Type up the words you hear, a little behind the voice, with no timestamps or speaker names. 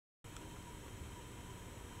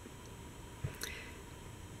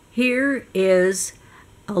Here is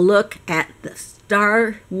a look at the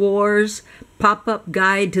Star Wars Pop-Up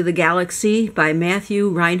Guide to the Galaxy by Matthew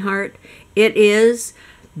Reinhart. It is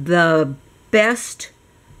the best,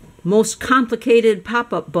 most complicated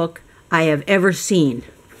pop-up book I have ever seen.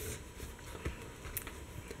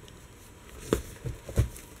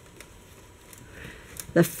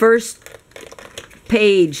 The first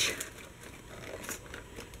page,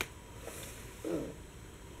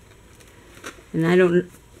 and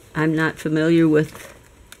I'm not familiar with,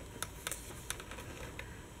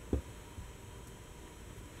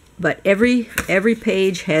 but every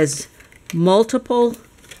page has multiple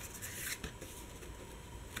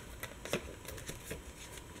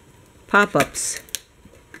pop-ups.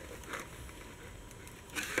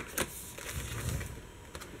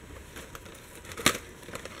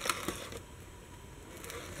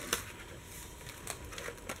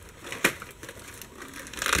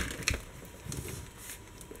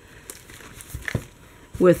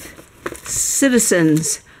 With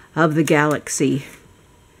citizens of the galaxy,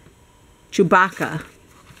 Chewbacca,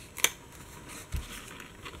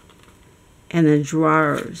 and the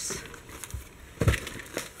drawers.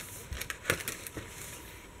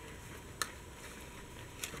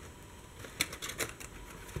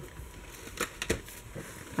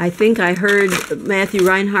 I think I heard Matthew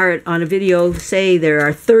Reinhart on a video say there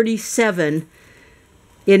are 37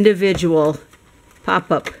 individual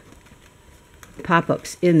pop-ups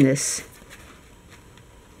in this.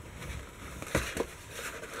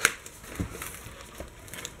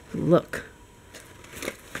 Look,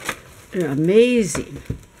 they're amazing.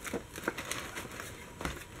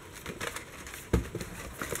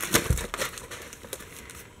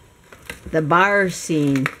 The bar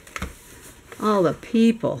scene, all the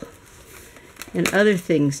people, and other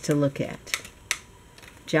things to look at.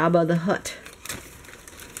 Jabba the Hutt.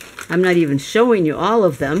 I'm not even showing you all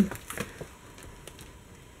of them.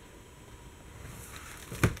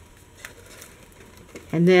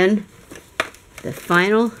 And then the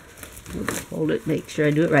final, hold it, make sure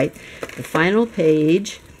I do it right. The final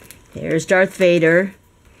page, there's Darth Vader.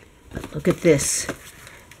 But look at this.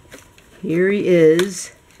 Here he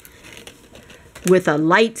is with a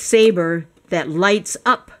lightsaber that lights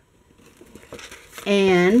up.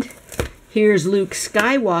 And here's Luke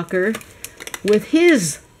Skywalker with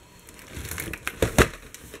his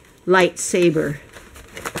lightsaber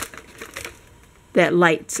that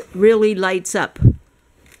really lights up.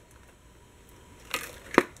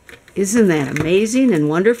 Isn't that amazing and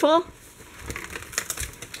wonderful?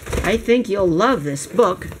 I think you'll love this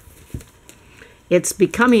book. It's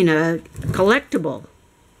becoming a collectible.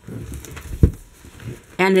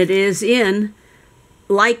 And it is in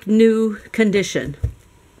like new condition.